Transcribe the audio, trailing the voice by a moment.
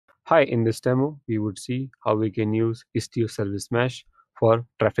Hi, in this demo, we would see how we can use Istio Service Mesh for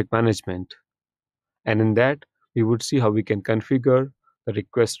traffic management. And in that, we would see how we can configure the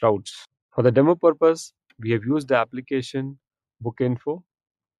request routes. For the demo purpose, we have used the application Bookinfo,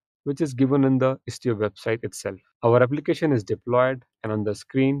 which is given in the Istio website itself. Our application is deployed, and on the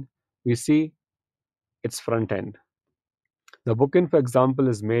screen, we see its front end. The Bookinfo example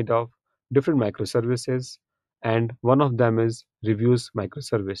is made of different microservices, and one of them is reviews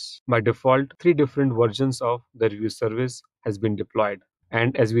microservice. By default, three different versions of the review service has been deployed.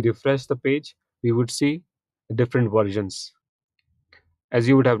 And as we refresh the page, we would see different versions. As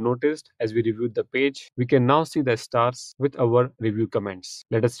you would have noticed, as we reviewed the page, we can now see the stars with our review comments.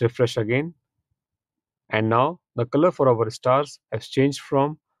 Let us refresh again. And now the color for our stars has changed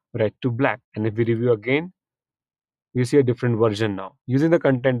from red to black. And if we review again, we see a different version now. Using the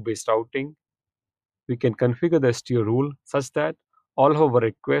content-based routing, we can configure the Istio rule such that all of our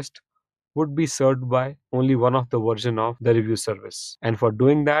requests would be served by only one of the version of the review service. And for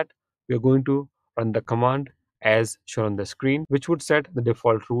doing that, we are going to run the command as shown on the screen, which would set the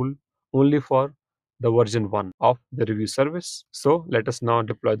default rule only for the version 1 of the review service. So let us now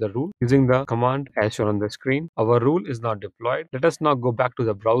deploy the rule using the command as shown on the screen. Our rule is now deployed. Let us now go back to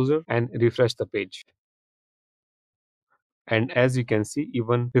the browser and refresh the page. And as you can see,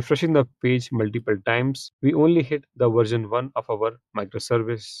 even refreshing the page multiple times, we only hit the version 1 of our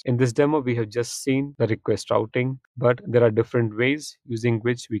microservice. In this demo, we have just seen the request routing, but there are different ways using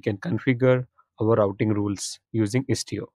which we can configure our routing rules using Istio.